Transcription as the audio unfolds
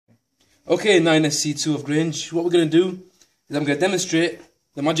Okay, 9SC2 of Grange, what we're going to do is I'm going to demonstrate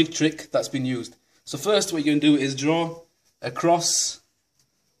the magic trick that's been used. So first what you're going to do is draw a cross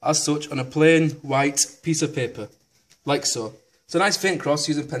as such on a plain white piece of paper, like so. It's a nice faint cross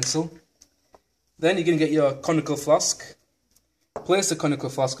using pencil. Then you're going to get your conical flask, place the conical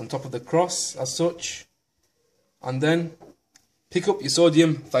flask on top of the cross as such, and then pick up your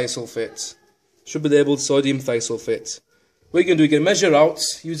sodium thiosulphate. Should be labelled sodium thiosulphate. What you're going to do, you're going to measure out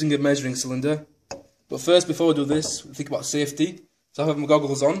using a measuring cylinder. But first, before we do this, we think about safety. So I have my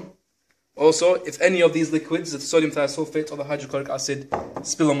goggles on. Also, if any of these liquids, the sodium thiosulphate or the hydrochloric acid,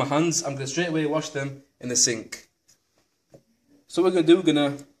 spill on my hands, I'm going to straight away wash them in the sink. So what we're going to do, we're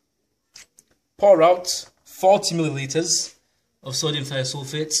going to pour out 40 millilitres of sodium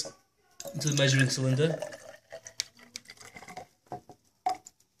thiosulphate into the measuring cylinder.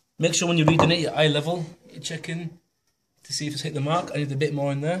 Make sure when you're reading it, your eye level, you're checking to see if it's hit the mark. I need a bit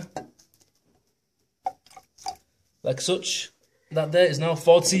more in there. Like such. That there is now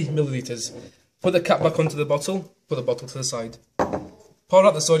 40 millilitres. Put the cap back onto the bottle, put the bottle to the side. Pour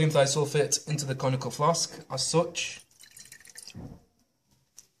out the sodium thiosulphate into the conical flask, as such.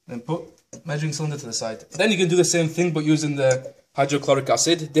 Then put measuring cylinder to the side. Then you can do the same thing but using the hydrochloric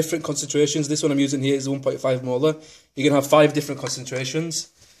acid, different concentrations. This one I'm using here is 1.5 molar. You're going to have 5 different concentrations.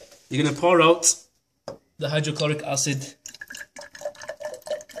 You're going to pour out the hydrochloric acid,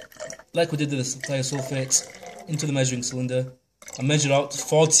 like we did with the thiosulfate, into the measuring cylinder and measure out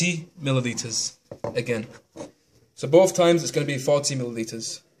 40 millilitres again. So both times it's going to be 40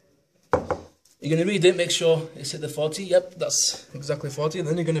 millilitres. You're going to read it, make sure it's hit the 40. Yep, that's exactly 40. And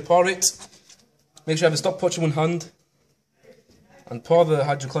then you're going to pour it. Make sure you have a stopwatch in one hand and pour the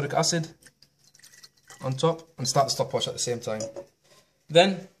hydrochloric acid on top and start the stopwatch at the same time.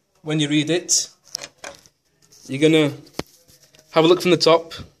 Then, when you read it, you're going to have a look from the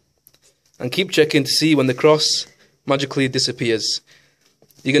top and keep checking to see when the cross magically disappears.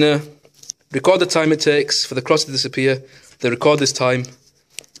 You're going to record the time it takes for the cross to disappear. Then record this time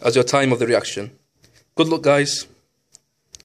as your time of the reaction. Good luck, guys.